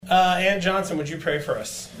Ann Johnson, would you pray for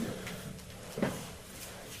us?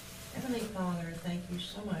 Heavenly Father, thank you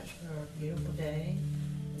so much for a beautiful day.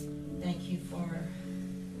 Thank you for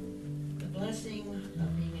the blessing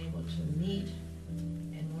of being able to meet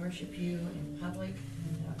and worship you in public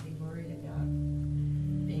and not be worried about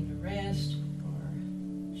being harassed or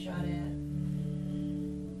shot at.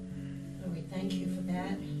 So we thank you for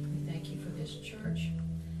that. We thank you for this church,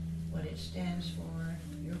 what it stands for,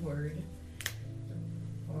 your word,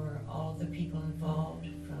 for all the people involved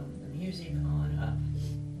from the music on up.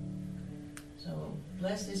 So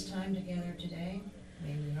bless this time together today.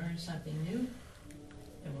 May we learn something new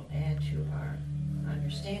that will add to our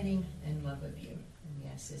understanding and love of you. And we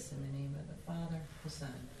ask this in the name of the Father, the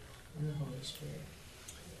Son, and the Holy Spirit.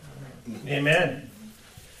 Amen. Amen.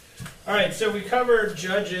 All right, so we covered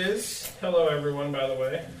Judges. Hello, everyone, by the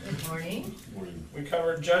way. Good morning. Morning. We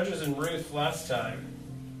covered Judges and Ruth last time.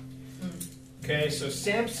 Okay, so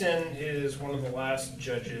Samson is one of the last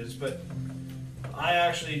judges, but I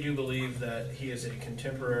actually do believe that he is a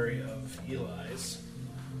contemporary of Eli's.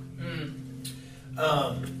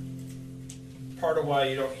 Part of why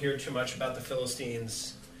you don't hear too much about the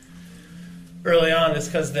Philistines early on is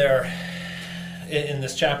because they're in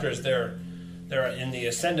this chapter they're in the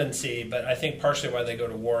ascendancy, but I think partially why they go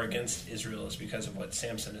to war against Israel is because of what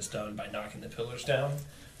Samson has done by knocking the pillars down,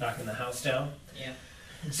 knocking the house down. Yeah.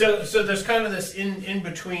 So there's kind of this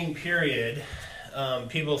in-between period.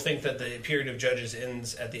 People think that the period of Judges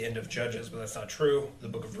ends at the end of Judges, but that's not true. The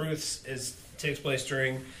book of Ruth takes place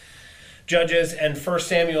during Judges, and 1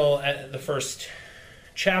 Samuel, the first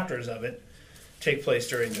chapters of it, take place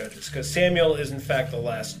during Judges, because Samuel is in fact the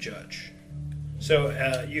last judge. So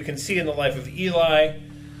you can see in the life of Eli,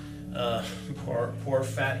 poor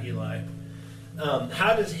fat Eli,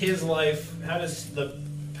 how does the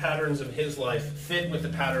patterns of his life fit with the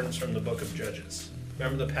patterns from the book of Judges?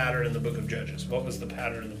 Remember the pattern in the book of Judges. What was the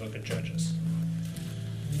pattern in the book of Judges?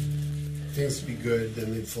 Things would be good,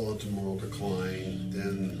 then they'd fall into moral decline,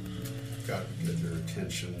 then God would get their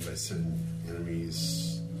attention by sending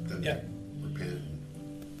enemies, then they'd repent.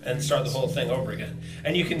 And start the whole thing over again.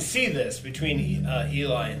 And you can see this between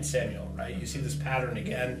Eli and Samuel, right? You see this pattern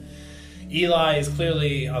again. Eli is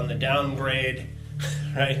clearly on the downgrade,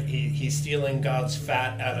 right? He's stealing God's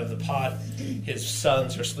fat out of the pot. His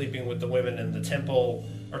sons are sleeping with the women in the temple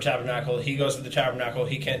or tabernacle. He goes to the tabernacle.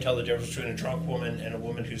 He can't tell the difference between a drunk woman and a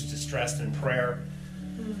woman who's distressed in prayer.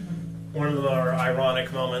 One of them are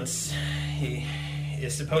ironic moments. He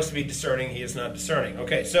is supposed to be discerning. He is not discerning.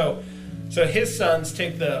 Okay, so his sons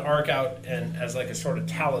take the ark out and as like a sort of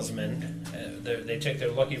talisman. They take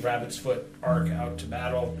their lucky rabbit's foot ark out to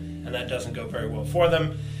battle, and that doesn't go very well for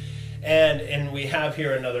them. And we have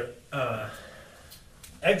here another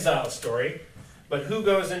exile story. But who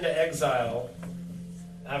goes into exile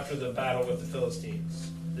after the battle with the Philistines?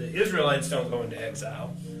 The Israelites don't go into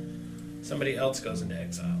exile. Somebody else goes into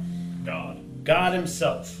exile. God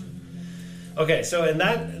himself. Okay, so in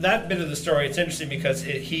that bit of the story, it's interesting because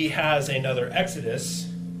he has another exodus,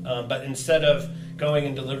 but instead of going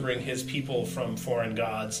and delivering his people from foreign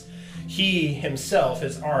gods, he himself,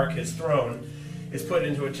 his ark, his throne, is put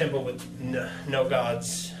into a temple with no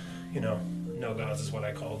gods. No gods is what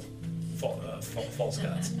I called false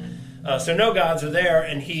gods. So no gods are there,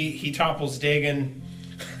 and he topples Dagon.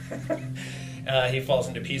 He falls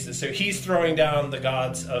into pieces. So he's throwing down the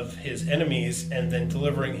gods of his enemies and then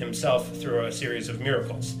delivering himself through a series of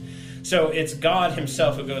miracles. So it's God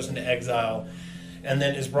himself who goes into exile and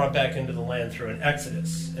then is brought back into the land through an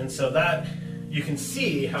exodus. And so that you can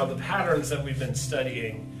see how the patterns that we've been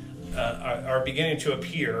studying are beginning to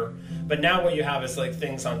appear. But now what you have is like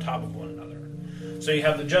things on top of one another. So you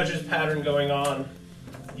have the Judges pattern going on.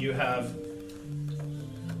 You have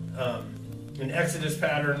an Exodus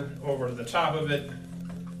pattern over the top of it.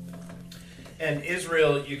 And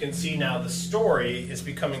Israel, you can see now the story is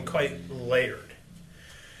becoming quite layered.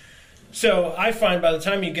 So I find by the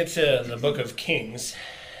time you get to the book of Kings,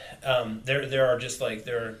 there are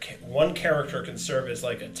one character can serve as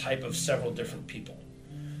like a type of several different people.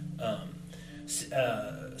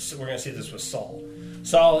 So we're going to see this with Saul.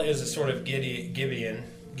 Saul is a sort of Gideon.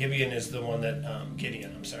 Gideon is the one that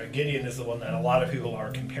Gideon is the one that a lot of people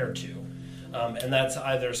are compared to. And that's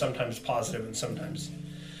either sometimes positive and sometimes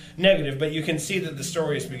negative, but you can see that the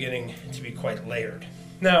story is beginning to be quite layered.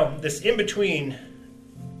 Now, this in-between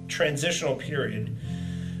transitional period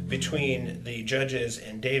between the Judges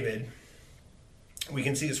and David, we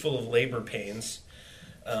can see is full of labor pains.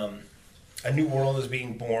 A new world is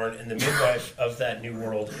being born, and the midwife of that new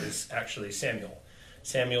world is actually Samuel.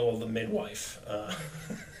 Samuel the midwife.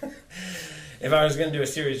 If I was going to do a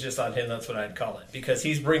series just on him, that's what I'd call it, because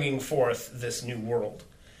he's bringing forth this new world.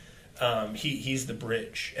 He's the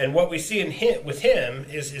bridge. And what we see with him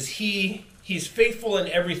is he's faithful in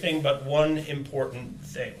everything but one important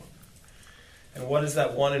thing. And what is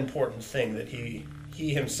that one important thing that he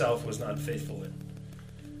himself was not faithful in?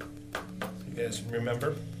 You guys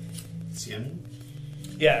remember? Samuel?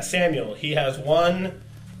 Yeah, Samuel. He has one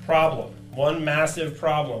problem, one massive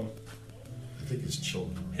problem. I think his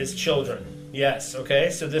children. His children. Yes, okay?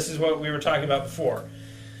 So this is what we were talking about before.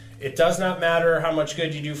 It does not matter how much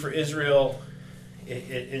good you do for Israel.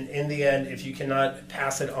 In the end, if you cannot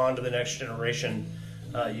pass it on to the next generation,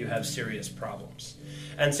 you have serious problems.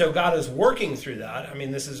 And so God is working through that. I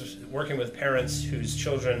mean, this is working with parents whose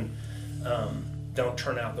children don't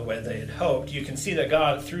turn out the way they had hoped. You can see that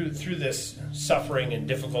God, through this suffering and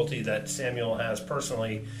difficulty that Samuel has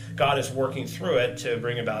personally, God is working through it to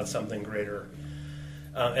bring about something greater.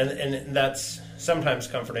 And that's sometimes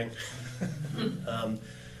comforting.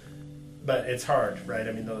 But it's hard, right?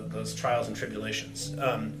 I mean, those trials and tribulations.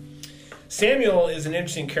 Samuel is an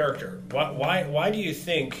interesting character. Why do you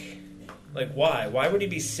think, why? Why would he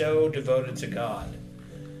be so devoted to God,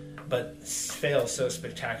 but fail so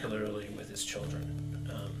spectacularly with his children?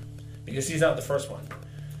 Because he's not the first one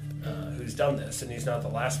who's done this, and he's not the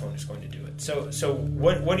last one who's going to do it. So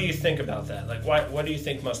what do you think about that? What do you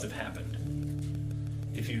think must have happened?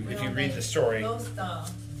 If you read the story, both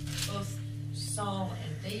Saul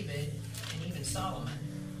and David, and even Solomon,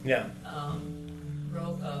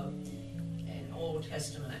 wrote an Old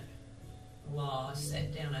Testament law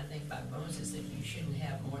set down, I think, by Moses, that you shouldn't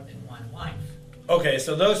have more than one wife. Okay,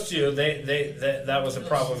 so those two, that was a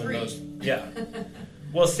problem in those. Yeah.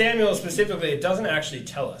 Well, Samuel specifically, it doesn't actually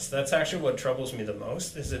tell us. That's actually what troubles me the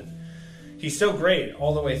most, is that he's so great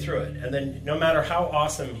all the way through it. And then no matter how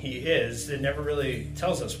awesome he is, it never really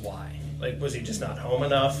tells us why. Was he just not home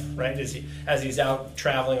enough, right? As he's out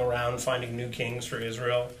traveling around finding new kings for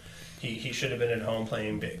Israel, he should have been at home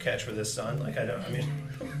playing catch with his son.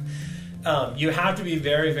 You have to be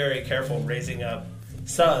very, very careful raising up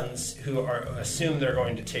sons who assume they're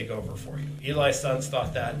going to take over for you. Eli's sons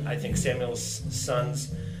thought that. I think Samuel's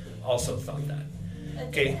sons also thought that.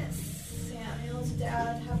 Okay. Didn't Samuel's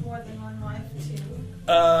dad have more than one wife too?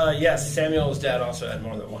 Yes, Samuel's dad also had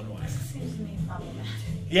more than one wife. Seems to me problematic.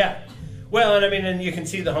 Yeah. Well, and you can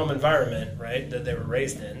see the home environment, right, that they were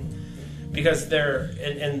raised in, because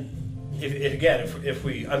if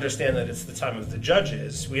we understand that it's the time of the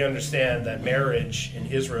judges, we understand that marriage in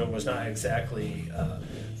Israel was not exactly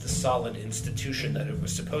the solid institution that it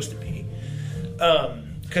was supposed to be.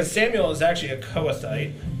 Because Samuel is actually a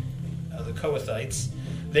Kohathite. The Kohathites,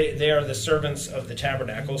 they are the servants of the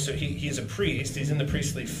tabernacle, so he's a priest. He's in the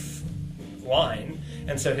priestly line,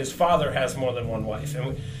 and so his father has more than one wife.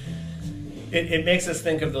 And it makes us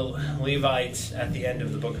think of the Levites at the end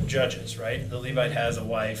of the book of Judges, right? The Levite has a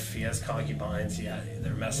wife, he has concubines,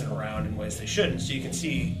 they're messing around in ways they shouldn't. So you can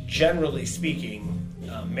see, generally speaking,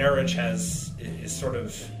 marriage has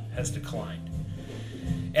declined.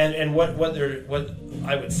 And what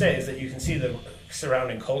I would say is that you can see the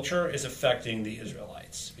surrounding culture is affecting the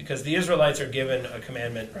Israelites, because the Israelites are given a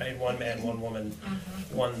commandment, right? One man, one woman,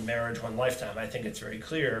 one marriage, one lifetime. I think it's very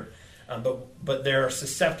clear. But they're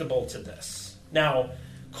susceptible to this. Now,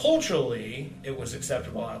 culturally, it was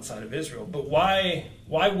acceptable outside of Israel. But why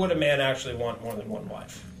would a man actually want more than one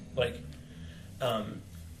wife?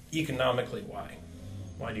 Economically, why?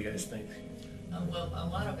 Why do you guys think? Well, a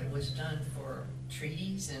lot of it was done for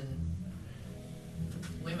treaties, and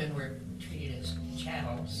women were treated as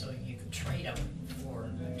chattel, so you could trade them for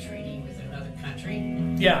a treaty with another country.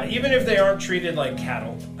 Yeah, even if they aren't treated like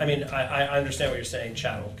cattle. I mean, I understand what you're saying,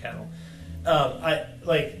 cattle.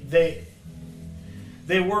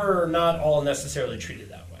 They were not all necessarily treated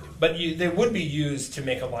that way, but they would be used to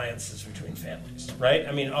make alliances between families, right?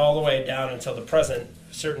 I mean, all the way down until the present,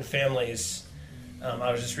 certain families.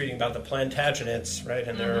 I was just reading about the Plantagenets, right,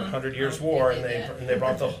 and their 100 Years' War, and they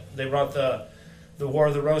brought the War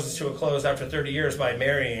of the Roses to a close after 30 years by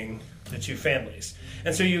marrying the two families.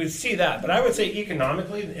 And so you would see that. But I would say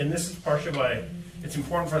economically, and this is partially why it's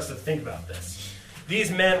important for us to think about this,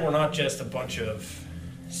 these men were not just a bunch of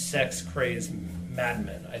sex-crazed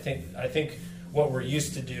madmen. I think what we're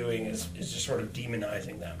used to doing is just sort of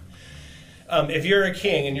demonizing them. If you're a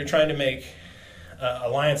king and you're trying to make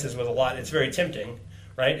alliances with a lot, it's very tempting,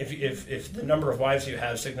 right? If the number of wives you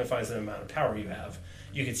have signifies the amount of power you have,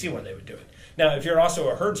 you can see why they would do it. Now, if you're also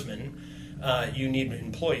a herdsman, you need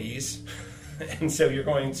employees, and so you're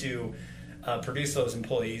going to produce those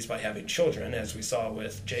employees by having children, as we saw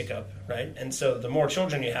with Jacob, right? And so the more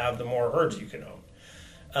children you have, the more herds you can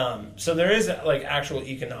own. So there is like actual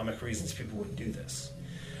economic reasons people would do this.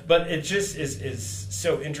 But it just is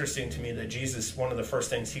so interesting to me that Jesus, one of the first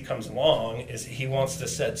things he comes along is he wants to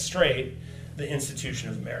set straight the institution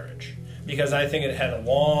of marriage. Because I think it had a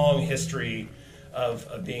long history of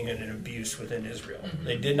being an abuse within Israel. Mm-hmm.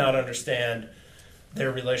 They did not understand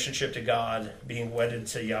their relationship to God, being wedded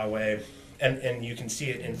to Yahweh, and you can see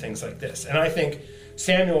it in things like this. And I think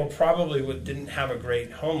Samuel probably didn't have a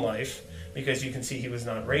great home life because you can see he was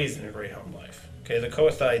not raised in a great home life. Okay, the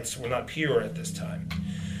Kohathites were not pure at this time.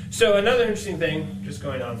 So another interesting thing, just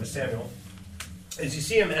going on with Samuel, is you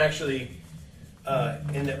see him actually,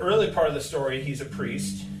 in the early part of the story, he's a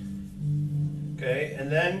priest. Okay,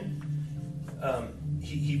 and then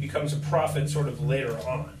he becomes a prophet sort of later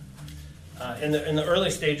on. In the early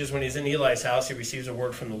stages, when he's in Eli's house, he receives a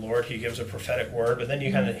word from the Lord. He gives a prophetic word, but then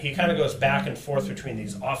he kind of goes back and forth between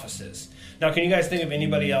these offices. Now, can you guys think of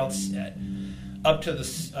anybody else up to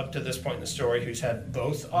this point in the story who's had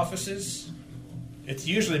both offices? It's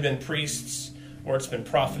usually been priests or it's been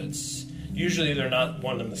prophets. Usually, they're not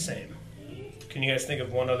one and the same. Can you guys think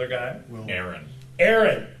of one other guy? Well,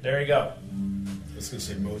 Aaron. There you go. I was going to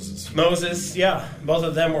say Moses. Moses, yeah. Both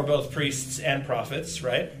of them were both priests and prophets,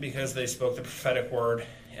 right? Because they spoke the prophetic word,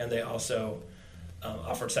 and they also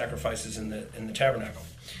offered sacrifices in the tabernacle.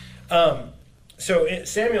 So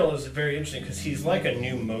Samuel is very interesting because he's like a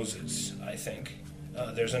new Moses, I think.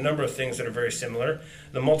 There's a number of things that are very similar.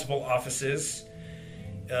 The multiple offices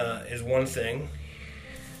is one thing.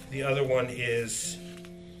 The other one is,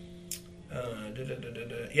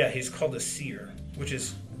 he's called a seer, which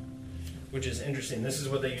is interesting. This is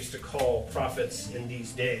what they used to call prophets in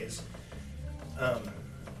these days.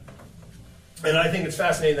 And I think it's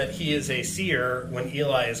fascinating that he is a seer when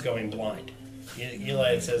Eli is going blind.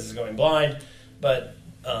 Eli, it says, is going blind, but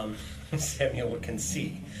Samuel can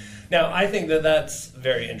see. Now, I think that that's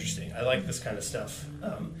very interesting. I like this kind of stuff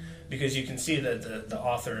because you can see that the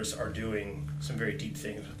authors are doing some very deep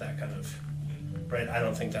things with that kind of, right? I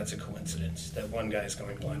don't think that's a coincidence that one guy is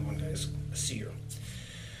going blind, one guy is a seer.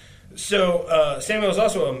 So Samuel is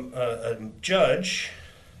also a judge.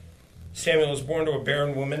 Samuel was born to a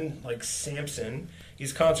barren woman like Samson.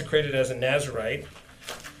 He's consecrated as a Nazirite.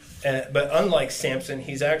 But unlike Samson,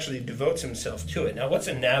 he actually devotes himself to it. Now, what's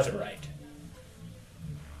a Nazirite?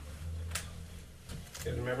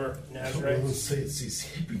 You guys remember Nazirites? I would say it's these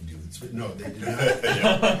hippie dudes, but no, they did not.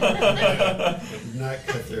 They did not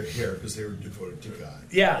cut their hair because they were devoted to God.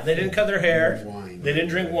 Yeah, they didn't cut their hair. They didn't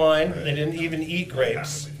drink wine. Right. They didn't even eat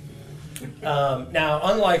grapes. Now,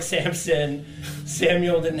 unlike Samson,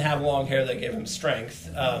 Samuel didn't have long hair that gave him strength,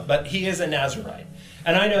 but he is a Nazirite.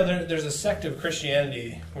 And I know there's a sect of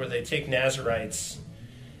Christianity where they take Nazirites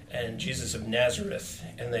and Jesus of Nazareth,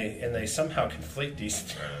 and they somehow conflate these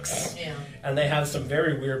things. Yeah. And they have some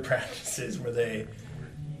very weird practices where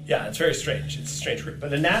it's very strange. It's a strange group.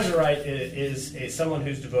 But a Nazirite is someone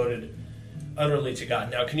who's devoted utterly to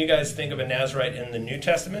God. Now, can you guys think of a Nazirite in the New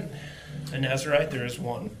Testament? A Nazirite, there is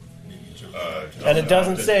one. And it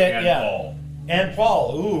doesn't say it, Paul. And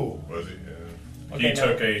Paul, ooh. Was he? Okay, he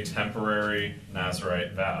took a temporary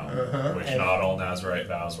Nazirite vow, which and not all Nazirite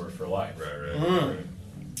vows were for life. Right.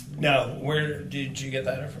 Now, where did you get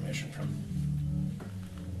that information from?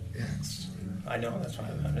 Yes. I know, that's why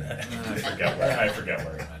I forget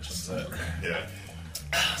where he mentions it. Yeah.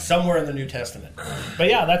 somewhere in the New Testament. But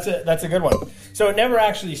yeah, that's a good one. So it never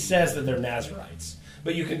actually says that they're Nazirites.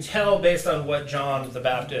 But you can tell based on what John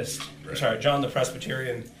the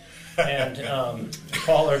Presbyterian and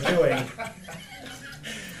Paul are doing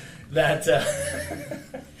that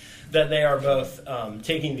that they are both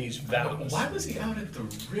taking these vows. Why was he out at the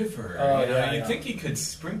river? You'd think he could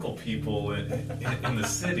sprinkle people in the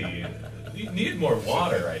city. He needed more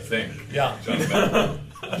water, I think. Yeah. John the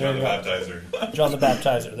Baptizer. John the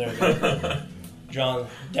Baptizer, there you go. John,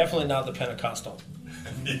 definitely not the Pentecostal.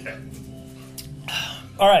 Yeah.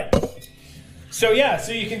 All right. So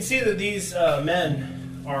you can see that these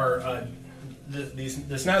men are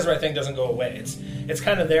this Nazarite thing doesn't go away. It's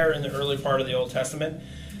kind of there in the early part of the Old Testament,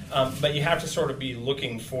 but you have to sort of be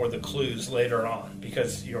looking for the clues later on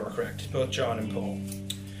because you're correct, both John and Paul.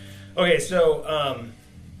 Okay, so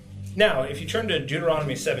now if you turn to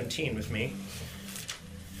Deuteronomy 17 with me,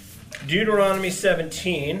 Deuteronomy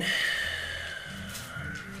 17,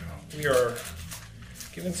 we are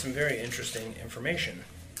given some very interesting information.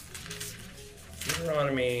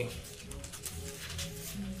 Deuteronomy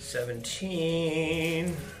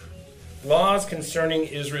 17, laws concerning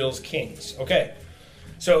Israel's kings. Okay,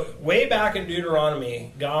 So way back in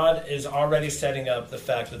Deuteronomy, God is already setting up the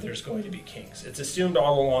fact that there's going to be kings. It's assumed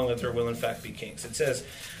all along that there will in fact be kings. It says,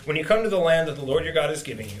 when you come to the land that the Lord your God is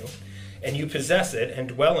giving you, and you possess it and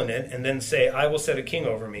dwell in it, and then say, I will set a king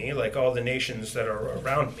over me, like all the nations that are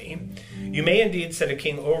around me, you may indeed set a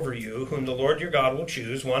king over you, whom the Lord your God will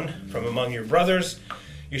choose, one from among your brothers.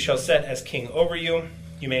 You shall set as king over you.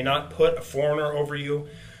 You may not put a foreigner over you,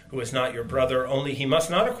 who is not your brother, only he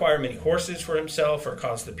must not acquire many horses for himself, or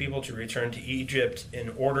cause the people to return to Egypt in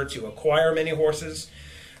order to acquire many horses.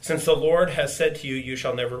 Since the Lord has said to you, you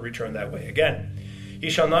shall never return that way again. He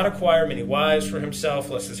shall not acquire many wives for himself,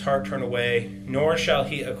 lest his heart turn away, nor shall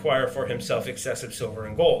he acquire for himself excessive silver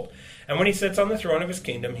and gold. And when he sits on the throne of his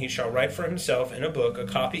kingdom, he shall write for himself in a book a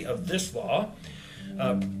copy of this law,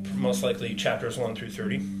 most likely chapters 1 through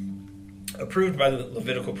 30, approved by the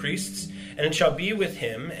Levitical priests, and it shall be with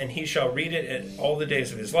him, and he shall read it all the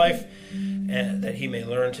days of his life, and that he may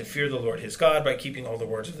learn to fear the Lord his God by keeping all the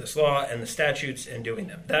words of this law and the statutes and doing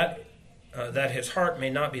them, that his heart may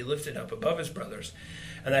not be lifted up above his brothers,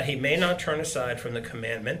 and that he may not turn aside from the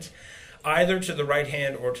commandment, either to the right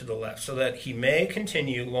hand or to the left, so that he may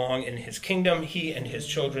continue long in his kingdom, he and his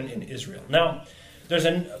children in Israel. Now, there's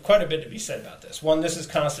quite a bit to be said about this. One, this is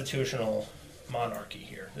constitutional monarchy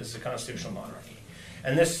here. This is a constitutional monarchy.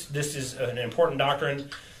 And this is an important doctrine.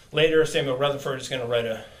 Later, Samuel Rutherford is going to write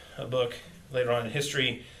a book later on in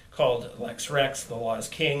history called Lex Rex, The Law is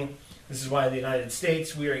King. This is why in the United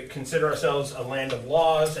States we consider ourselves a land of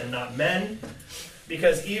laws and not men.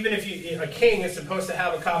 Because even if a king is supposed to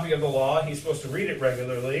have a copy of the law, he's supposed to read it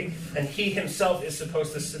regularly, and he himself is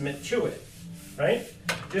supposed to submit to it. Right?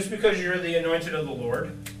 Just because you're the anointed of the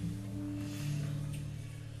Lord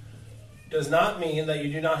does not mean that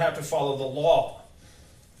you do not have to follow the law.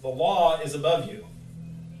 The law is above you.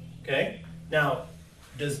 Okay? Now,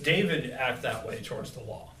 does David act that way towards the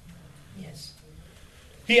law? Yes.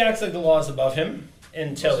 He acts like the law is above him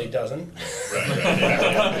until he doesn't.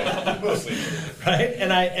 Right. Mostly. Right?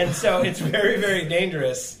 And so it's very, very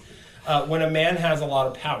dangerous when a man has a lot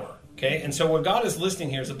of power. Okay? And so what God is listing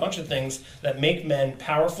here is a bunch of things that make men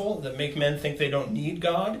powerful, that make men think they don't need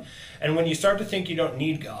God. And when you start to think you don't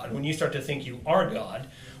need God, when you start to think you are God,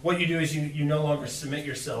 what you do is you no longer submit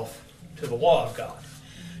yourself to the law of God.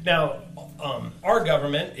 Now, our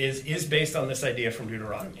government is based on this idea from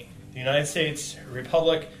Deuteronomy. The United States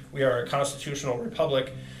Republic, we are a constitutional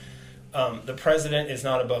republic. The president is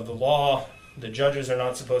not above the law. The judges are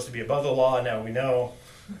not supposed to be above the law. Now we know.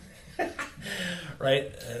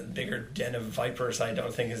 Right? A bigger den of vipers I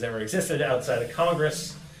don't think has ever existed outside of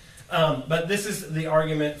Congress. But this is the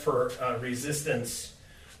argument for resistance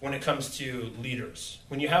when it comes to leaders.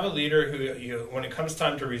 When you have a leader when it comes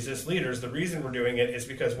time to resist leaders, the reason we're doing it is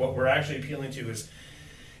because what we're actually appealing to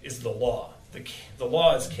is the law. The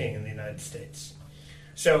law is king in the United States.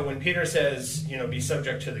 So when Peter says, be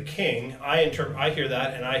subject to the king, I hear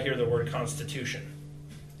that and I hear the word constitution.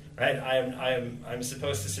 Right? I'm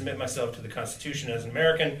supposed to submit myself to the Constitution as an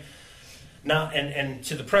American, and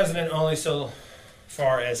to the president only so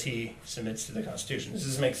far as he submits to the Constitution. Does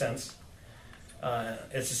this make sense?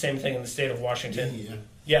 It's the same thing in the state of Washington.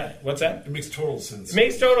 Yeah. What's that? It makes total sense. It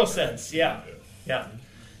makes total sense. Yeah.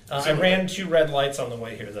 I ran 2 red lights on the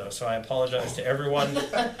way here, though, so I apologize to everyone.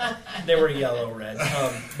 They were red.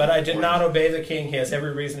 But I did not obey the king. He has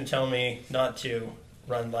every reason to tell me not to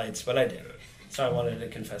run lights, but I did. So I wanted to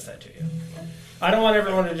confess that to you. I don't want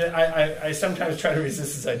everyone to... I sometimes try to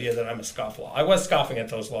resist this idea that I'm a scofflaw. I was scoffing at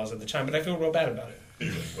those laws at the time, but I feel real bad about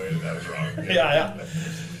it. Wait, that was wrong. Yeah.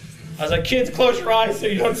 I was like, kids, close your eyes so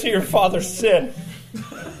you don't see your father's sin.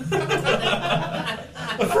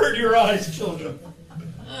 Avert your eyes, children.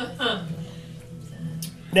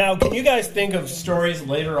 Now, can you guys think of stories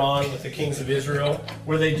later on with the kings of Israel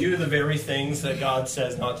where they do the very things that God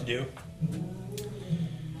says not to do?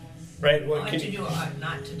 Right? Ought to do or ought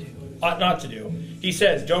not to do. Ought not to do. He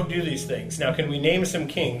says, don't do these things. Now, can we name some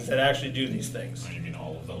kings that actually do these things? You mean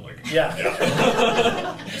all of them? Yeah.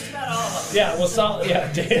 Just about all of them. Yeah,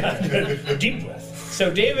 well, deep breath.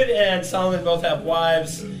 So David and Solomon both have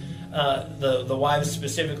wives. The wives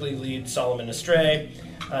specifically lead Solomon astray.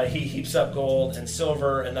 He heaps up gold and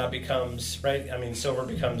silver, and that becomes, right? I mean, silver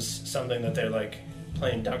becomes something that they're like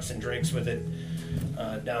playing ducks and drakes with it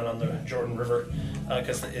down on the Jordan River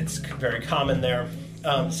because it's very common there.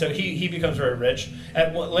 So he becomes very rich.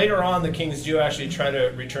 Later on, the kings do actually try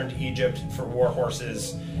to return to Egypt for war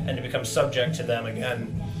horses and to become subject to them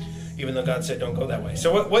again, even though God said don't go that way.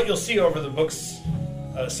 So what you'll see over the books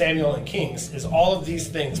Samuel and Kings is all of these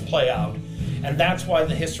things play out, and that's why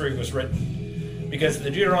the history was written. because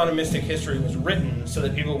the Deuteronomistic history was written so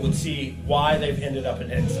that people would see why they've ended up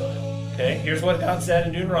in exile. Okay, here's what God said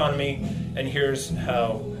in Deuteronomy, and here's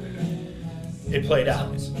how it played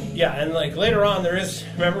out. Yeah, and like later on, there is,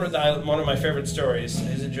 remember one of my favorite stories,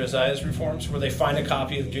 is it Josiah's Reforms, where they find a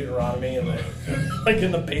copy of Deuteronomy in the, like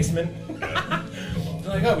in the basement. They're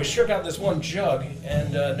like, oh, we sure got this one jug,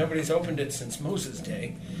 and nobody's opened it since Moses'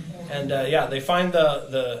 day. And they find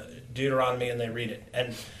the Deuteronomy and they read it.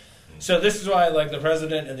 And so this is why, like, the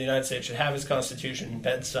president of the United States should have his Constitution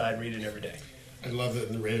bedside, read it every day. I love that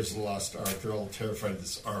in the Raiders of the Lost Ark, they're all terrified of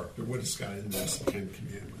this Ark. But what has got in there is the Ten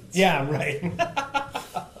Commandments. Yeah, right.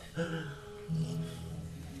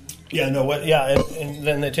 And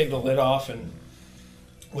then they take the lid off, and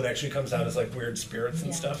what actually comes out is like weird spirits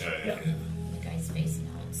and stuff. The guy's face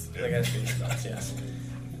melts. The guy's face melts, yes.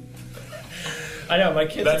 I know, my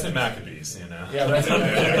kids... That's in Maccabees, you know. Yeah, that's in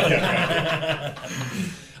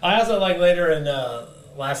Maccabees. I also like later in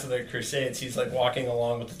Last of the Crusades, he's like walking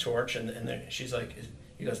along with the torch, and she's like,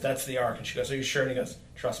 he goes, that's the Ark. And she goes, are you sure? And he goes,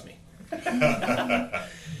 trust me.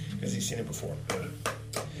 Because he's seen it before.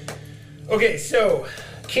 Okay, so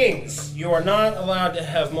kings, you are not allowed to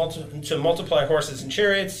have to multiply horses and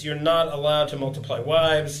chariots. You're not allowed to multiply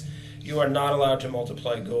wives. You are not allowed to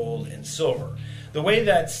multiply gold and silver. The way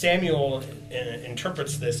that Samuel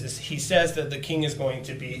interprets this is he says that the king is going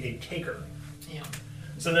to be a taker. Yeah.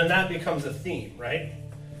 So then that becomes a theme, right?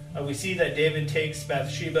 We see that David takes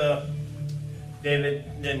Bathsheba. David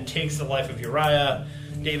then takes the life of Uriah.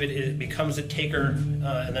 David becomes a taker,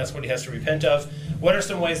 and that's what he has to repent of. What are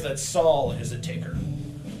some ways that Saul is a taker?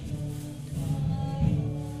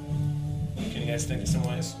 Can you guys think of some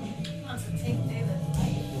ways? He wants to take David's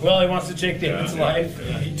life. Well, he wants to take David's life.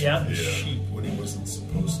 He took the sheep when he wasn't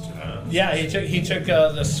supposed to. Yeah, he took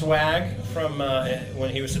the swag from when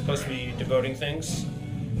he was supposed to be devoting things.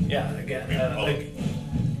 Yeah, again.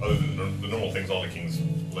 Other than the normal things, all the kings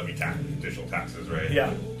levy additional taxes, right?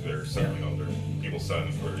 Yeah. They're their people's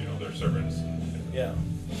sons for their servants. Yeah.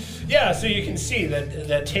 Yeah, so you can see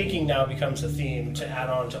that taking now becomes a theme to add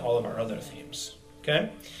on to all of our other themes. Okay?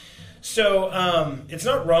 So it's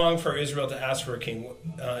not wrong for Israel to ask for a king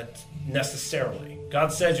necessarily.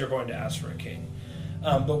 God says you're going to ask for a king.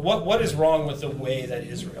 But what is wrong with the way that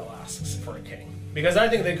Israel asks for a king? Because I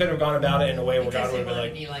think they could have gone about it in a way where God would have been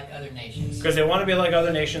like... Because they want to be like other nations. Because they want to be like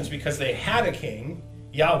other nations because they had a king,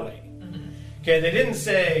 Yahweh. Mm-hmm. Okay, they didn't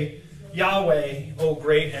say, Yahweh, oh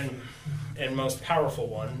great and most powerful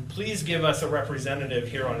one, please give us a representative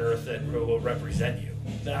here on earth that will represent you.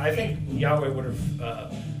 I think Yahweh would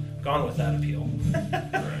have gone with that appeal.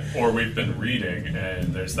 Right. Or we've been reading,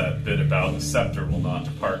 and there's that bit about the scepter will not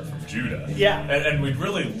depart from Judah. Yeah. And we'd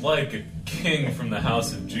really like a king from the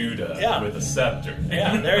house of Judah with a scepter.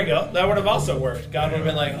 Yeah, there you go. That would have also worked. God would have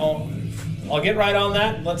been like, oh, I'll get right on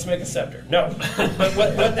that, let's make a scepter. No. But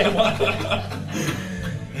what they want...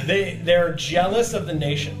 They're jealous of the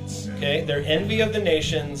nations. Okay, they're envy of the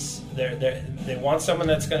nations. They want someone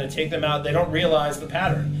that's going to take them out. They don't realize the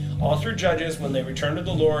pattern. All through Judges, when they return to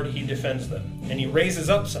the Lord, He defends them and He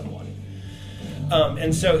raises up someone.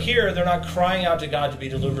 And so here, they're not crying out to God to be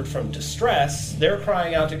delivered from distress. They're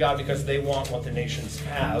crying out to God because they want what the nations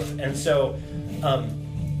have. And so,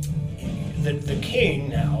 the king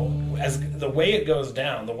now, as the way it goes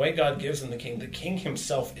down, the way God gives them the king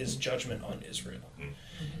himself is judgment on Israel,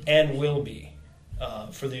 and will be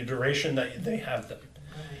for the duration that they have them.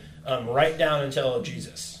 Right down until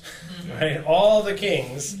Jesus. Right? All the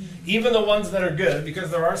kings, even the ones that are good, because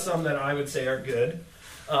there are some that I would say are good,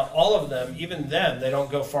 all of them, even them, they don't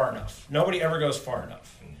go far enough. Nobody ever goes far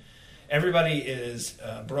enough. Everybody is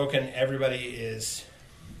broken. Everybody is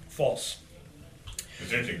false.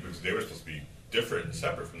 It's interesting because they were supposed to be different and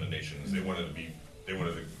separate from the nations. They wanted to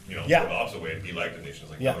go the opposite way and be like the nations.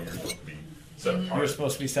 Like, no, you're supposed to be set apart. You're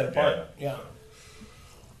supposed to be set apart. Yeah.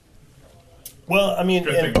 Well, I mean,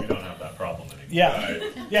 good thing we don't have that problem anymore. Yeah.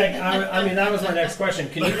 I mean, that was my next question.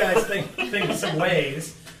 Can you guys think of some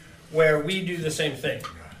ways where we do the same thing,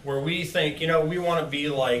 where we think, we want to be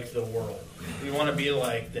like the world, we want to be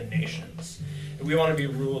like the nations, we want to be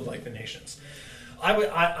ruled like the nations.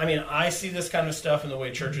 I see this kind of stuff in the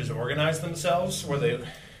way churches organize themselves, where they,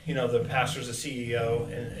 the pastor's a CEO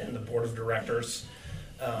and the board of directors.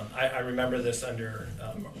 I remember this under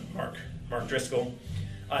Mark Driscoll.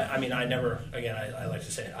 I like to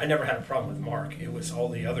say it, I never had a problem with Mark. It was all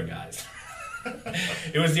the other guys.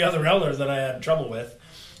 It was the other elders that I had trouble with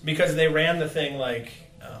because they ran the thing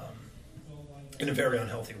in a very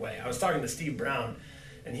unhealthy way. I was talking to Steve Brown,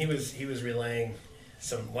 and he was relaying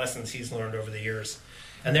some lessons he's learned over the years.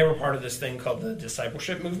 And they were part of this thing called the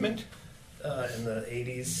Discipleship movement. in the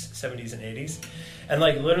 80s, 70s, and 80s. And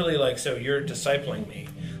like literally like, so you're discipling me.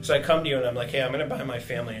 So I come to you and I'm like, hey, I'm going to buy my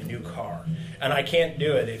family a new car. And I can't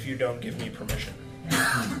do it if you don't give me permission.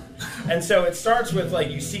 And so it starts with like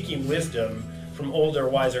you seeking wisdom from older,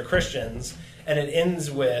 wiser Christians, and it ends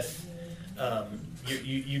with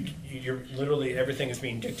you're literally everything is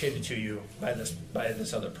being dictated to you by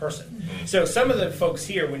this other person. So some of the folks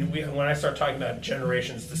here, when I start talking about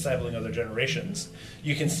generations discipling other generations,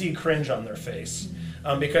 you can see cringe on their face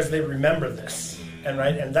because they remember this,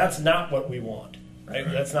 and that's not what we want, right?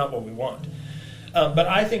 That's not what we want. But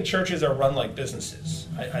I think churches are run like businesses.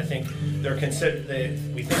 I think they're considered.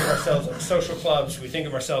 We think of ourselves as social clubs. We think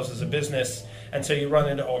of ourselves as a business. And so you run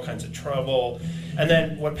into all kinds of trouble. And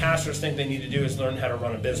then what pastors think they need to do is learn how to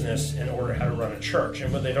run a business in order how to run a church.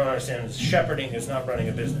 And what they don't understand is shepherding is not running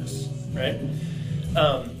a business, right?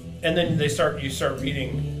 And then you start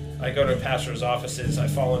reading. I go to pastors' offices.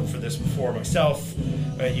 I've fallen for this before myself.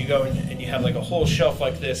 Right? You go and you have like a whole shelf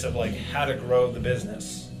like this of like how to grow the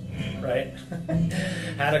business, right?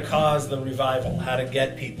 How to cause the revival, how to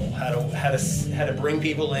get people, how to bring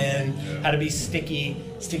people in, how to be sticky.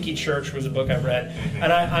 Sticky Church was a book I read,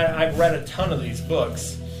 and I've read a ton of these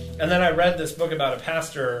books. And then I read this book about a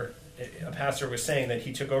pastor. A pastor was saying that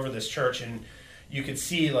he took over this church, and you could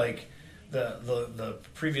see like the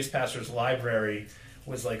previous pastor's library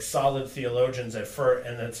was like solid theologians at first,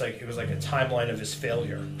 and it was like a timeline of his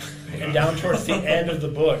failure. And down towards the end of the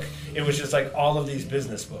book, it was just like all of these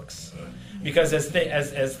business books. Because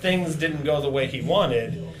as things didn't go the way he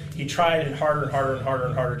wanted, he tried and harder and harder and harder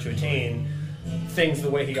and harder to attain things the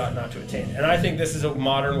way he ought not to attain. And I think this is a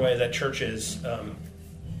modern way that churches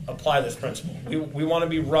apply this principle. We want to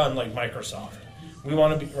be run like Microsoft. We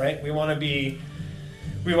want to be right.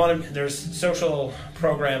 There's social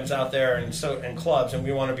programs out there and clubs, and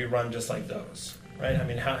we want to be run just like those, right? I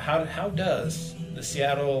mean, how does the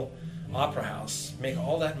Seattle Opera House make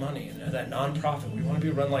all that money and that nonprofit? We want to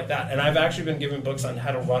be run like that. And I've actually been given books on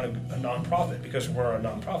how to run a nonprofit because we're a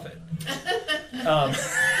nonprofit.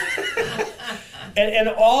 And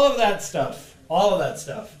all of that stuff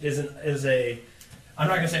is a. I'm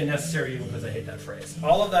not going to say necessary evil because I hate that phrase.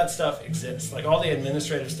 All of that stuff exists. Like all the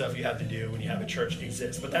administrative stuff you have to do when you have a church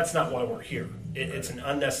exists. But that's not why we're here. It's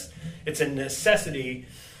a necessity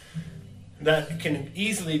that can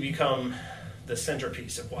easily become the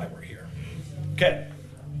centerpiece of why we're here. Okay.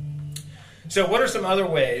 So what are some other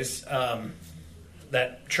ways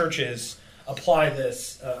that churches apply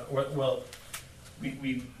this?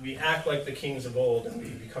 We act like the kings of old and we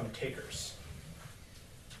become takers.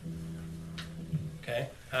 Okay,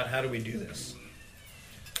 how do we do this?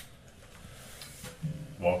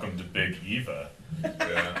 Welcome to Big Eva.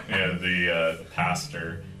 The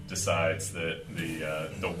pastor decides that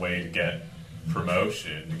the way to get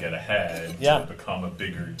promotion, to get ahead, to become a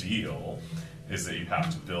bigger deal, is that you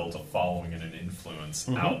have to build a following and an influence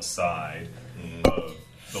outside of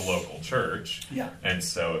the local church. Yeah. And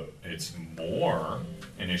so it's more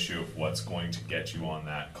an issue of what's going to get you on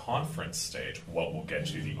that conference stage, what will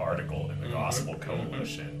get you the article in the Gospel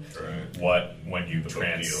Coalition, what, when you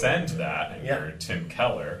transcend that, and you're Tim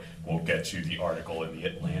Keller, will get you the article in the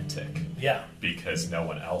Atlantic. Yeah. Because no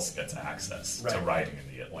one else gets access to writing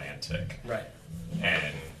in the Atlantic. Right.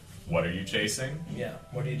 And what are you chasing? Yeah,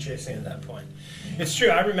 what are you chasing at that point? It's true.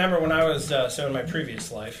 I remember when I was, in my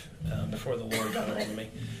previous life, before the Lord got a hold of me,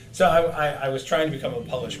 so I was trying to become a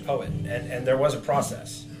published poet, and there was a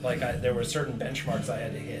process. There were certain benchmarks I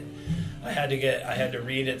had to hit. I had to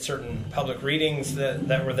read at certain public readings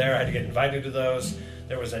that were there. I had to get invited to those.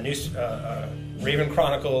 There was a Raven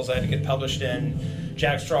Chronicles I had to get published in.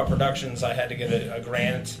 Jack Straw Productions I had to get a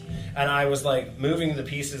grant. And I was moving the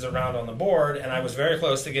pieces around on the board, and I was very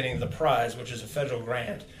close to getting the prize, which is a federal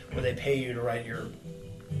grant where they pay you to write your,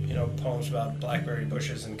 poems about blackberry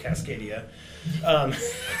bushes in Cascadia.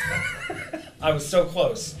 I was so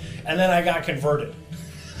close, and then I got converted.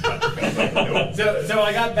 So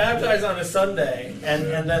I got baptized on a Sunday,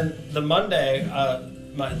 and then the Monday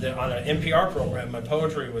on an NPR program, my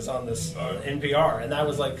poetry was on this NPR, and that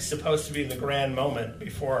was supposed to be the grand moment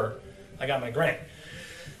before I got my grant.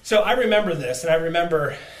 So I remember this, and I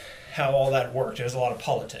remember how all that worked. There's a lot of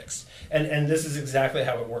politics, and this is exactly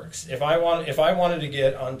how it works. If I wanted to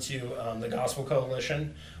get onto the Gospel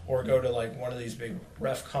Coalition or go to one of these big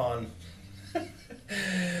ref con,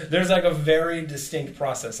 there's a very distinct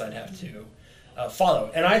process I'd have to follow,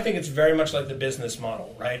 and I think it's very much like the business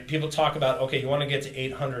model, right? People talk about, okay, you want to get to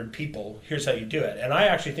 800 people. Here's how you do it, and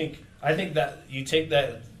I think that you take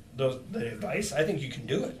the advice. I think you can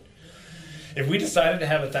do it. If we decided to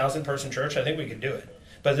have a 1,000-person church, I think we could do it.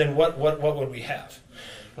 But then what would we have,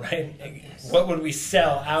 right? What would we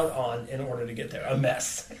sell out on in order to get there? A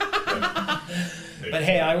mess. But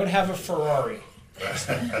hey, I would have a Ferrari.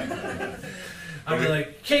 I'd be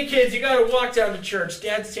like, "Hey kids, you got to walk down to church.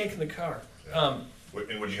 Dad's taking the car." And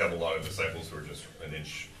would you have a lot of disciples who are just an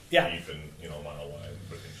inch deep and a mile wide,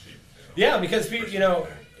 but inch deep? Yeah, because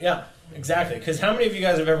yeah, exactly. Because how many of you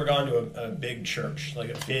guys have ever gone to a big church, like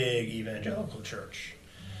a big evangelical church?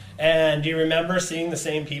 And do you remember seeing the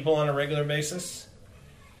same people on a regular basis?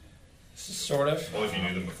 Sort of. Only if you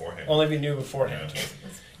knew them beforehand. Only if you knew beforehand.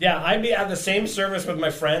 Yeah, I'd be at the same service with my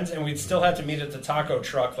friends, and we'd still have to meet at the taco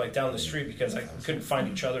truck, like down the street, because I couldn't find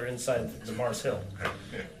each other inside the Mars Hill.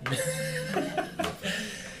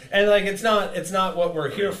 And like, it's not what we're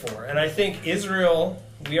here for. And I think Israel,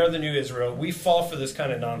 we are the new Israel. We fall for this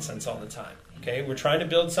kind of nonsense all the time. Okay, we're trying to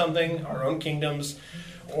build something, our own kingdoms,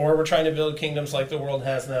 or we're trying to build kingdoms like the world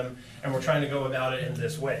has them, and we're trying to go about it in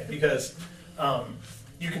this way because.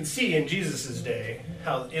 You can see in Jesus' day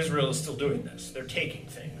how Israel is still doing this. They're taking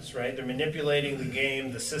things, right? They're manipulating the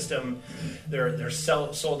game, the system. They're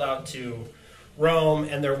sold out to Rome,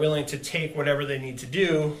 and they're willing to take whatever they need to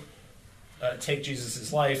do, take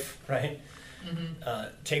Jesus' life, right?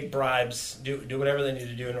 Take bribes, do whatever they need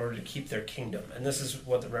to do in order to keep their kingdom. And this is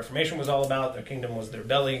what the Reformation was all about. Their kingdom was their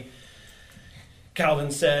belly.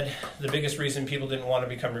 Calvin said the biggest reason people didn't want to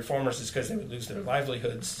become reformers is because they would lose their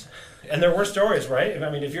livelihoods. And there were stories, right? I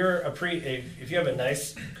mean, if you're if you have a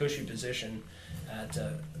nice, cushy position at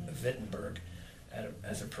Wittenberg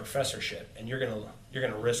as a professorship, and you're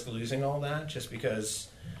gonna risk losing all that just because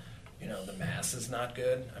the mass is not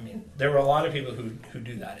good. I mean, there were a lot of people who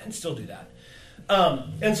do that and still do that.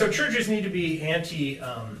 And so churches need to be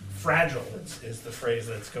anti-fragile. Is the phrase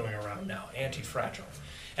that's going around now, anti-fragile,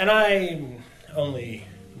 and I'm only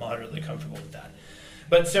moderately comfortable with that.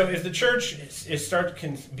 But so if the church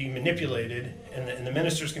can be manipulated, and the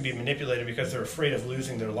ministers can be manipulated because they're afraid of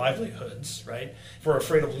losing their livelihoods, right? If we're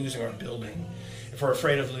afraid of losing our building, if we're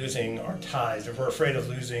afraid of losing our tithes, if we're afraid of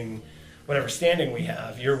losing whatever standing we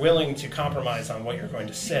have, you're willing to compromise on what you're going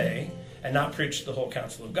to say and not preach the whole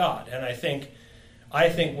counsel of God. And I think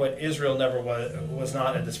what Israel never was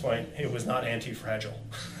not at this point, it was not anti-fragile.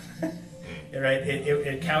 Right?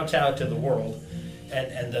 It kowtowed to the world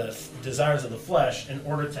and the desires of the flesh in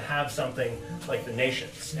order to have something like the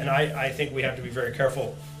nations. And I think we have to be very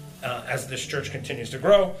careful as this church continues to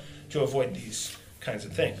grow to avoid these kinds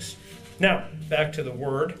of things. Now, back to the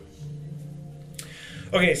word.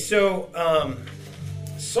 Okay, so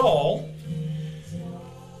Saul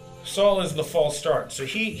is the false start. So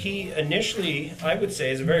he initially, I would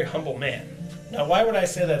say, is a very humble man. Now, why would I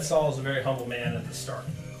say that Saul is a very humble man at the start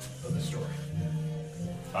of the story?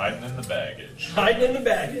 Hiding in the baggage. Hiding in the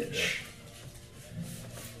baggage.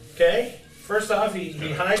 Okay? First off, he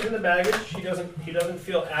hides in the baggage. He doesn't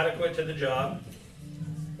feel adequate to the job.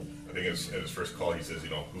 I think at his first call he says,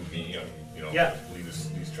 who me? I'm, lead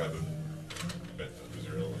these tribes of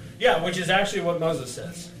Israel. Yeah, which is actually what Moses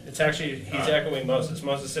says. It's actually, he's echoing Moses.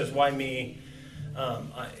 Moses says, why me?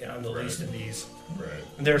 I'm the least of these. Right.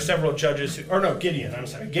 And there are several judges Gideon. I'm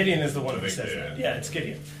sorry. Gideon is the one who says that. Yeah, it's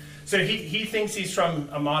Gideon. So he thinks he's from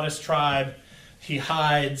a modest tribe. He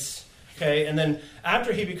hides. Okay, and then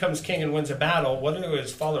after he becomes king and wins a battle, what do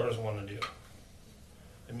his followers want to do?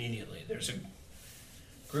 Immediately, there's a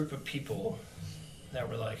group of people that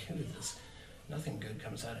were like, "Who is this? Nothing good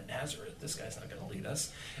comes out of Nazareth. This guy's not going to lead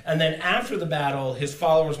us." And then after the battle, his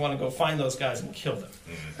followers want to go find those guys and kill them.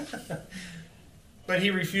 But he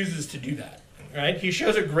refuses to do that. Right? He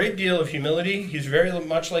shows a great deal of humility. He's very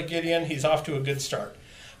much like Gideon. He's off to a good start.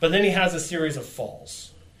 But then he has a series of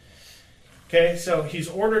falls. Okay, so he's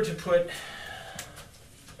ordered to put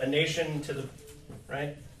a nation to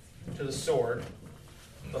the sword.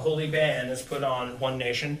 The holy ban is put on one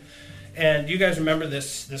nation. And you guys remember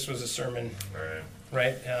this? This was a sermon,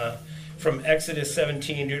 right? From Exodus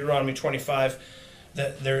 17, Deuteronomy 25.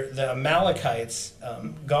 The Amalekites,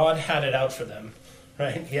 God had it out for them,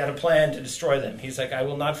 right? He had a plan to destroy them. He's like, I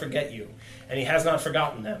will not forget you. And he has not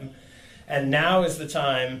forgotten them. And now is the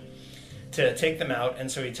time to take them out. And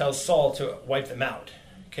so he tells Saul to wipe them out.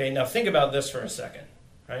 Okay, now think about this for a second,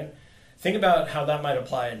 right? Think about how that might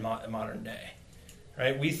apply in modern day,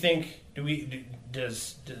 right? We think, do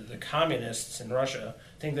the communists in Russia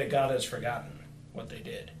think that God has forgotten what they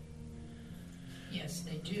did? Yes,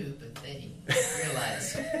 they do, but they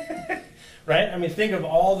realize. Right? I mean, think of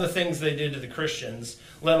all the things they did to the Christians,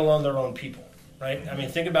 let alone their own people, right? I mean,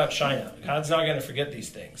 think about China. God's not going to forget these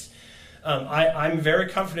things. I'm very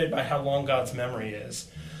comforted by how long God's memory is.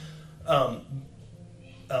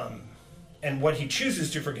 and what he chooses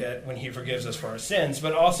to forget when he forgives us for our sins,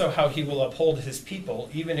 but also how he will uphold his people,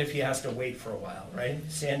 even if he has to wait for a while, right?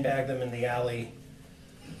 Sandbag them in the alley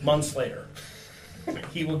months later.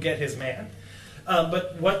 He will get his man.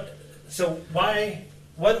 What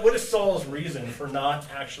is Saul's reason for not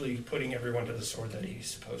actually putting everyone to the sword that he's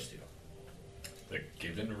supposed to? The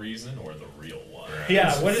given reason or the real one?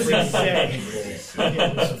 Yeah, what does he say?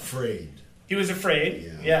 He was afraid. He was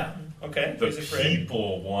afraid? Yeah. Okay. The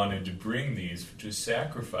people wanted to bring these to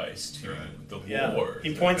sacrifice to the Lord.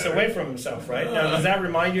 He points away from himself, right? Now, does that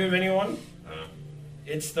remind you of anyone?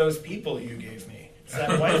 It's those people you gave me. It's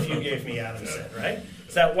that wife you gave me, Adam said, right?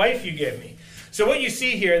 It's that wife you gave me. So what you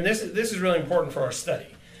see here, and this is really important for our study,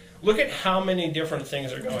 look at how many different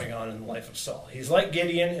things are going on in the life of Saul. He's like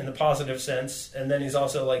Gideon in the positive sense, and then he's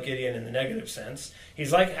also like Gideon in the negative sense.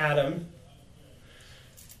 He's like Adam.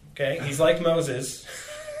 Okay? He's like Moses.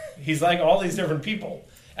 He's like all these different people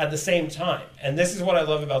at the same time. And this is what I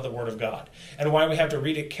love about the Word of God, and why we have to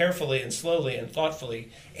read it carefully and slowly and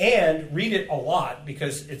thoughtfully, and read it a lot,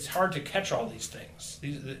 because it's hard to catch all these things.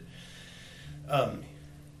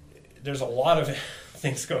 There's a lot of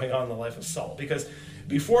things going on in the life of Saul, because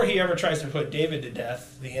before he ever tries to put David to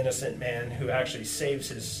death, the innocent man who actually saves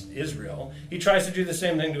his Israel, he tries to do the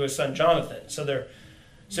same thing to his son Jonathan.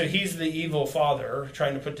 So he's the evil father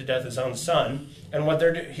trying to put to death his own son, and what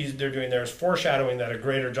they're doing there is foreshadowing that a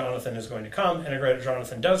greater Jonathan is going to come, and a greater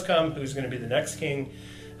Jonathan does come, who's going to be the next king,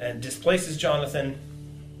 and displaces Jonathan.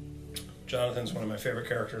 Jonathan's one of my favorite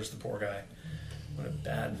characters, the poor guy. What a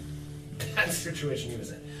bad situation he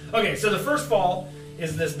was in. Okay, so the first fall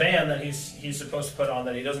is this ban that he's supposed to put on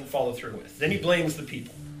that he doesn't follow through with. Then he blames the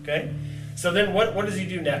people. Okay, so then what does he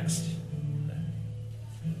do next?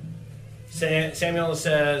 Samuel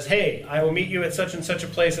says, "Hey, I will meet you at such and such a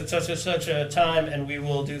place at such and such a time, and we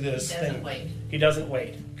will do this thing." He doesn't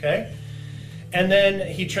wait. Okay, and then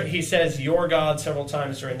he says "your God" several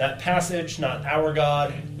times during that passage, not "our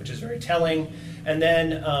God," which is very telling. And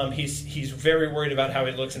then he's very worried about how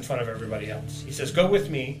he looks in front of everybody else. He says, "Go with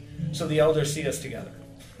me, so the elders see us together."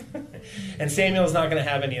 And Samuel's not going to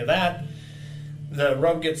have any of that. The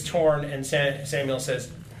robe gets torn, and Samuel says,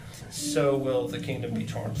 "So will the kingdom be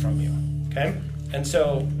torn from you." Okay? And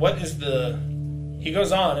so he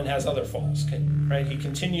goes on and has other falls, right? He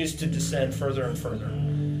continues to descend further and further.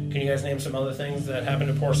 Can you guys name some other things that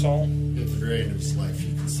happened to poor Saul? At the very end of his life,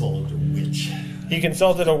 he consulted a witch. He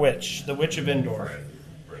consulted a witch, the witch of Endor.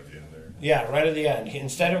 Right at the end there. Yeah, right at the end.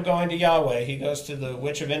 Instead of going to Yahweh, he goes to the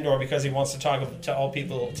witch of Endor because he wants to talk to all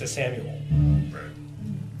people to Samuel. Right.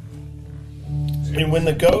 And when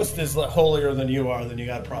the ghost is holier than you are, then you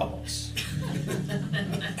got problems.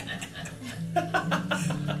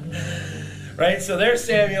 Right? So there's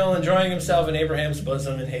Samuel enjoying himself in Abraham's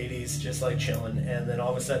bosom in Hades, just like chilling. And then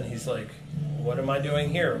all of a sudden he's like, "What am I doing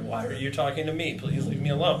here? Why are you talking to me? Please leave me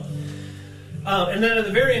alone." And then at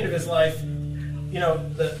the very end of his life,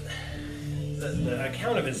 the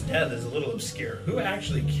account of his death is a little obscure. Who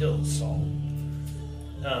actually killed Saul?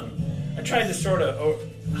 I tried to sort of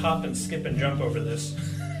hop and skip and jump over this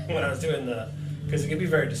when I was doing because it can be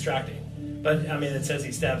very distracting. But, I mean, it says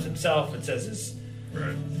he stabs himself. It says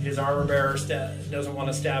his armor bearer doesn't want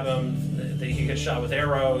to stab him. He gets shot with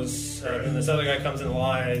arrows. And this other guy comes and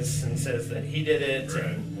lies and says that he did it. Right.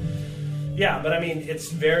 And, yeah, but, I mean, it's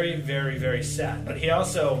very, very, very sad. But he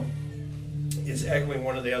also is echoing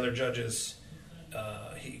one of the other judges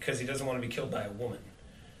because he doesn't want to be killed by a woman.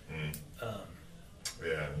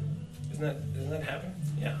 Yeah. Doesn't that happen?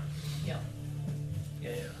 Yeah. Yeah.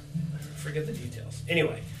 Yeah. I forget the details.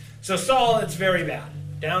 Anyway, so Saul, it's very bad.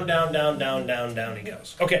 Down, down, down, down, down, down he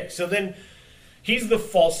goes. Okay, so then he's the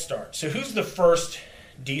false start. So who's the first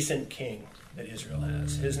decent king that Israel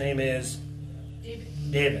has? His name is?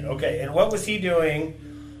 David. Okay, and what was he doing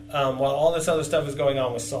while all this other stuff was going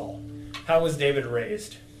on with Saul? How was David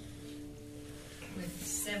raised? With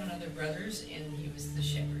 7 other brothers, and he was the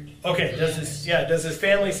shepherd. Okay, does his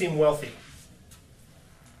family seem wealthy?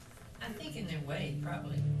 I think in their way,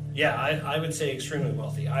 probably. Yeah, I would say extremely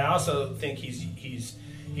wealthy. I also think he's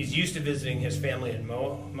used to visiting his family in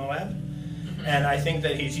Moab, and I think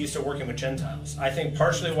that he's used to working with Gentiles. I think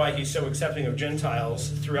partially why he's so accepting of Gentiles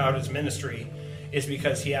throughout his ministry is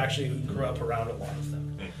because he actually grew up around a lot of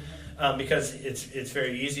them. Because it's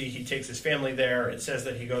very easy. He takes his family there. It says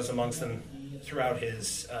that he goes amongst them throughout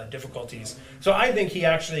his difficulties. So I think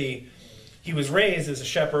he was raised as a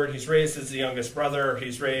shepherd. He's raised as the youngest brother.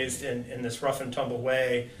 He's raised in this rough and tumble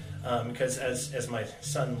way. Because as my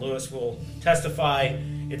son Lewis will testify,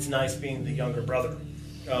 it's nice being the younger brother.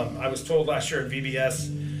 I was told last year at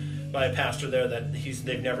VBS by a pastor there that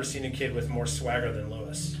they've never seen a kid with more swagger than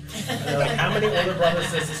Lewis. And they're like, how many older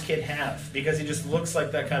brothers does this kid have? Because he just looks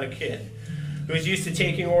like that kind of kid who's used to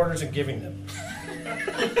taking orders and giving them.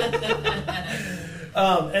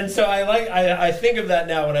 And so I think of that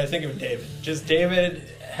now when I think of David. Just David,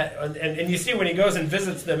 and you see when he goes and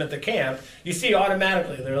visits them at the camp, you see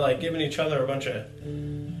automatically they're like giving each other a bunch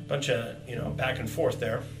of back and forth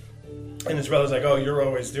there. And his brother's like, oh, you're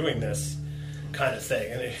always doing this kind of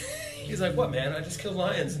thing. And he's like, what, man? I just killed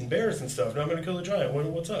lions and bears and stuff. Now I'm going to kill a giant.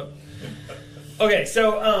 What's up? Okay,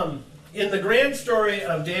 so in the grand story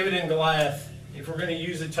of David and Goliath, if we're going to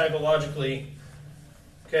use it typologically,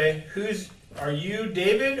 okay, are you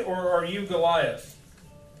David or are you Goliath?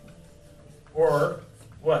 Or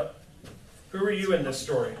what? Who are you in this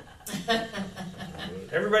story?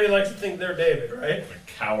 Everybody likes to think they're David, right? The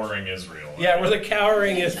cowering Israel. Yeah, we're the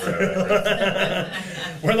cowering Israel.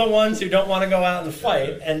 We're the ones who don't want to go out and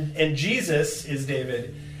fight. And Jesus is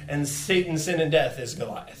David, and Satan, sin, and death is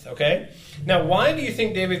Goliath. Okay? Now, why do you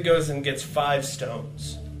think David goes and gets 5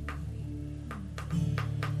 stones?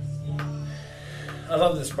 I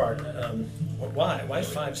love this part. Why? Why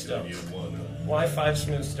 5 stones? Why 5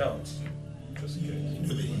 smooth stones?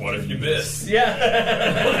 What if you miss? Yeah.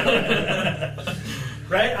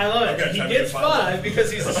 Right? I love it. He gets 5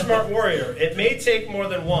 because he's a smart warrior. It may take more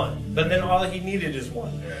than 1, but then all he needed is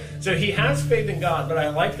 1. So he has faith in God, but I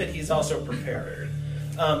like that he's also prepared.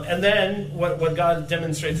 And then what God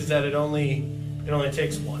demonstrates is that it only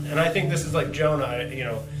takes 1. And I think this is like Jonah.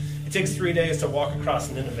 It takes 3 days to walk across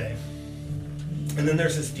Nineveh. And then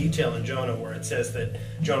there's this detail in Jonah where it says that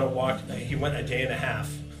Jonah he went a day and a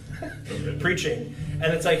half preaching,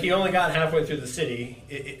 and it's like he only got halfway through the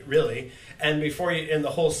city, really, and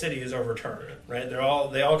the whole city is overturned. Right? They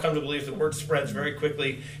all come to believe. The word spreads very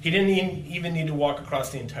quickly. He didn't even need to walk across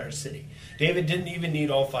the entire city. David didn't even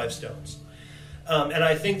need all 5 stones, and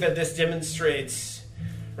I think that this demonstrates,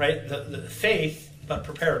 right, the faith but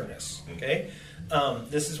preparedness. Okay.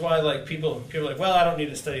 This is why, like, people are like, well, I don't need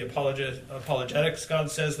to study apologetics.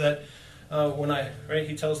 God says that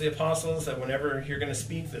he tells the apostles that whenever you're going to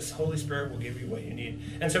speak, this Holy Spirit will give you what you need.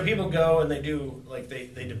 And so people go and they do, like,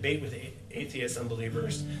 they debate with atheists,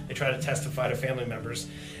 unbelievers. They try to testify to family members,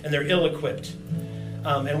 and they're ill-equipped.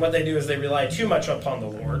 And what they do is they rely too much upon the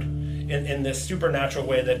Lord in this supernatural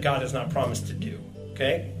way that God has not promised to do.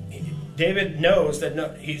 Okay? David knows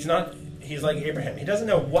that he's like Abraham. He doesn't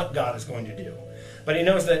know what God is going to do. But he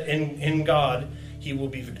knows that in God, he will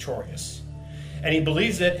be victorious. And he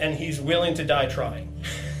believes it, and he's willing to die trying.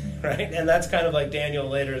 Right? And that's kind of like Daniel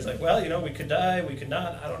later is like, well, we could die, we could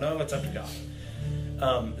not. I don't know. It's up to God.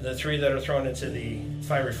 The 3 that are thrown into the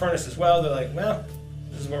fiery furnace as well, they're like, well,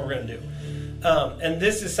 this is what we're going to do. And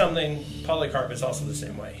this is something, Polycarp is also the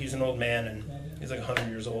same way. He's an old man, and he's like 100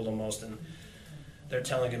 years old almost, and they're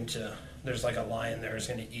telling him there's like a lion there who's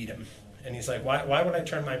going to eat him. And he's like, why would I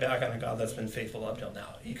turn my back on a God that's been faithful up till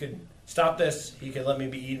now? He could stop this. He could let me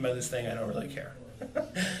be eaten by this thing. I don't really care.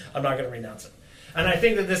 I'm not going to renounce it. And I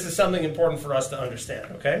think that this is something important for us to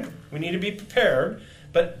understand, okay? We need to be prepared,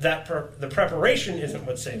 but the preparation isn't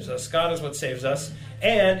what saves us. God is what saves us.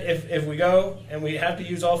 And if we go and we have to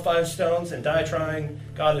use all 5 stones and die trying,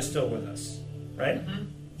 God is still with us, right?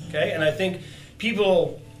 Mm-hmm. Okay? And I think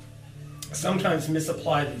people sometimes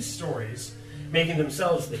misapply these stories, making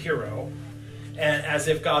themselves the hero, and as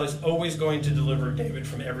if God is always going to deliver David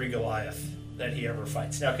from every Goliath that he ever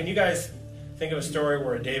fights. Now, can you guys think of a story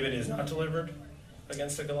where David is not delivered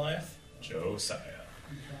against a Goliath? Josiah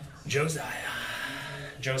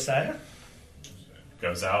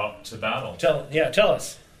goes out to battle. Tell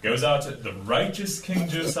us. Goes out to the righteous King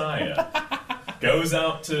Josiah. Goes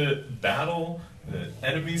out to battle the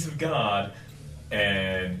enemies of God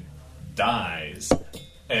and dies.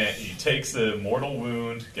 And he takes a mortal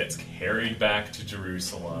wound, gets carried back to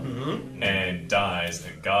Jerusalem, and dies.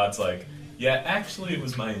 And God's like, yeah, actually it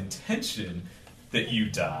was my intention that you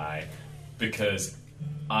die because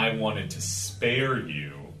I wanted to spare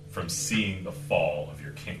you from seeing the fall of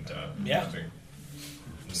your kingdom. Yeah.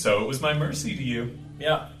 So it was my mercy to you.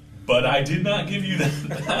 Yeah. But I did not give you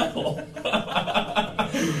that battle.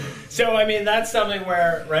 So, I mean, that's something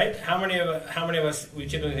where, right, how many of us, we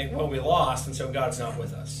typically think, well, we lost, and so God's not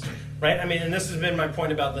with us, right? I mean, and this has been my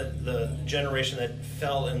point about the generation that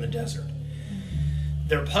fell in the desert.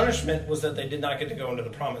 Their punishment was that they did not get to go into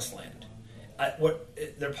the promised land.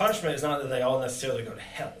 Their punishment is not that they all necessarily go to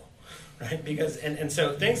hell, right? Because, and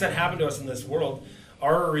so things that happen to us in this world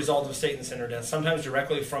are a result of Satan's sin or death, sometimes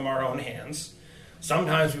directly from our own hands,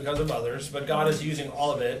 sometimes because of others, but God is using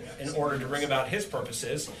all of it in order to bring about his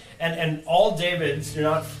purposes. And all Davids do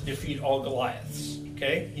not defeat all Goliaths.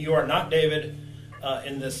 Okay, you are not David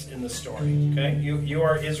in this story. Okay, you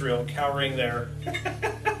are Israel cowering there,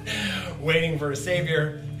 waiting for a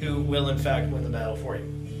savior who will in fact win the battle for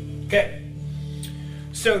you. Okay,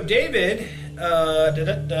 so David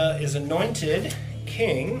is anointed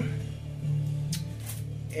king,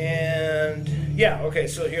 and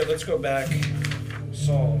so here let's go back.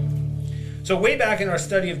 Saul. So way back in our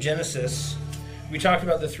study of Genesis, we talked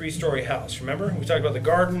about the 3-story house. Remember, we talked about the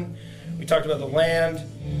garden, we talked about the land,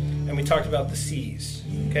 and we talked about the seas.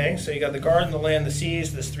 Okay, so you got the garden, the land, the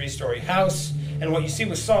seas, this 3-story house, and what you see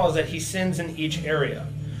with Saul is that he sins in each area.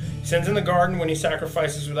 He sins in the garden when he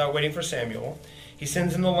sacrifices without waiting for Samuel. He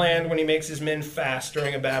sins in the land when he makes his men fast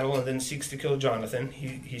during a battle and then seeks to kill Jonathan.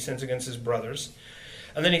 He sins against his brothers.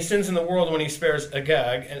 And then he sins in the world when he spares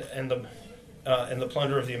Agag and the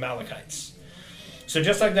plunder of the Amalekites. So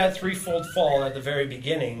just like that threefold fall at the very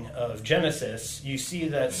beginning of Genesis, you see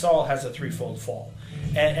that Saul has a threefold fall.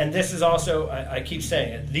 And this is also, I keep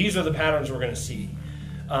saying it, these are the patterns we're going to see.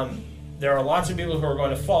 There are lots of people who are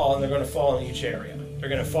going to fall, and they're going to fall in each area. They're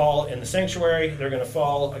going to fall in the sanctuary, they're going to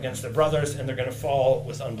fall against their brothers, and they're going to fall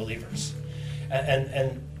with unbelievers.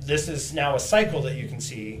 And this is now a cycle that you can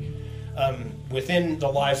see within the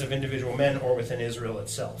lives of individual men or within Israel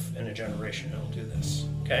itself in a generation. It'll do this.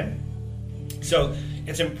 Okay? So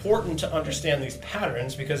it's important to understand these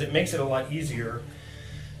patterns because it makes it a lot easier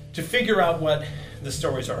to figure out what the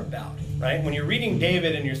stories are about, right? When you're reading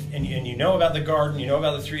David and you know about the garden, you know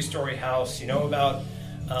about the 3-story house, you know about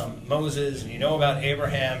Moses, and you know about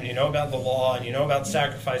Abraham, and you know about the law, and you know about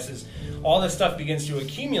sacrifices, all this stuff begins to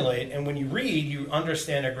accumulate, and when you read, you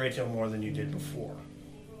understand a great deal more than you did before.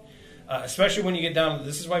 Especially when you get down to,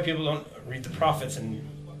 this is why people don't read the prophets and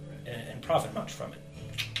profit much from it.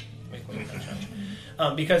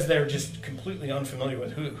 Because they're just completely unfamiliar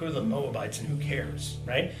with who are the Moabites and who cares,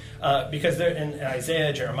 right? Because they're in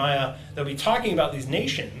Isaiah, Jeremiah, they'll be talking about these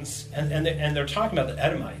nations, and they're talking about the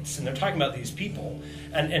Edomites, and they're talking about these people.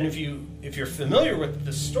 And if you're familiar with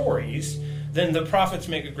the stories, then the prophets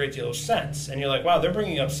make a great deal of sense. And you're like, wow, they're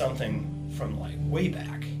bringing up something from like way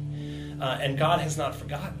back, and God has not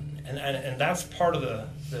forgotten. And that's part of the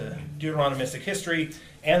Deuteronomistic history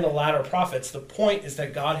and the latter prophets. The point is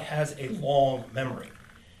that God has a long memory,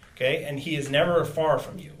 okay? And he is never far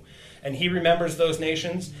from you. And he remembers those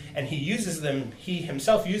nations, and he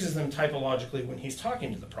himself uses them typologically when he's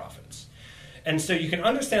talking to the prophets. And so you can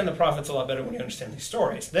understand the prophets a lot better when you understand these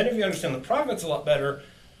stories. Then if you understand the prophets a lot better,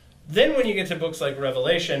 then when you get to books like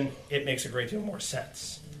Revelation, it makes a great deal more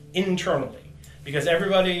sense internally. Because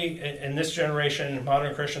everybody in this generation,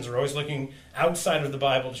 modern Christians, are always looking outside of the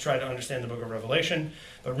Bible to try to understand the book of Revelation.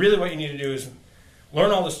 But really what you need to do is learn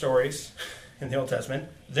all the stories in the Old Testament,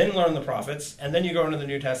 then learn the prophets, and then you go into the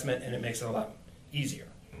New Testament, and it makes it a lot easier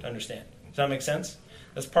to understand. Does that make sense?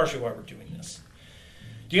 That's partially why we're doing this.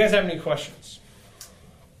 Do you guys have any questions?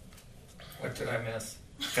 What did I miss?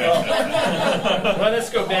 Well, let us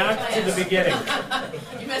go back to the beginning.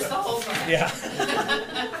 You missed the whole class. Yeah.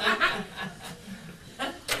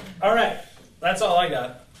 All right, that's all I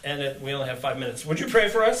got, and we only have 5 minutes. Would you pray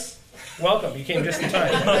for us? Welcome, you came just in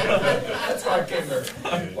time. That's why I came here.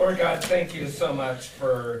 Lord God, thank you so much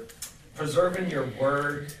for preserving your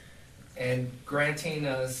word and granting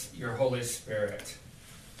us your Holy Spirit.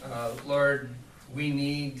 Lord, we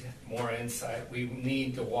need more insight. We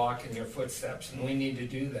need to walk in your footsteps, and we need to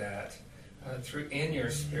do that in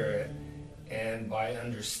your Spirit and by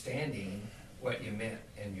understanding what you meant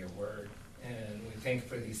in your word. And we thank you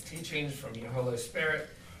for these teachings from your Holy Spirit.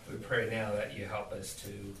 We pray now that you help us to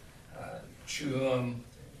chew them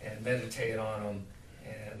and meditate on them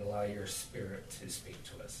and allow your Spirit to speak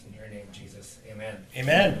to us. In your name, Jesus, amen.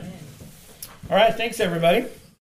 Amen. All right, thanks, everybody.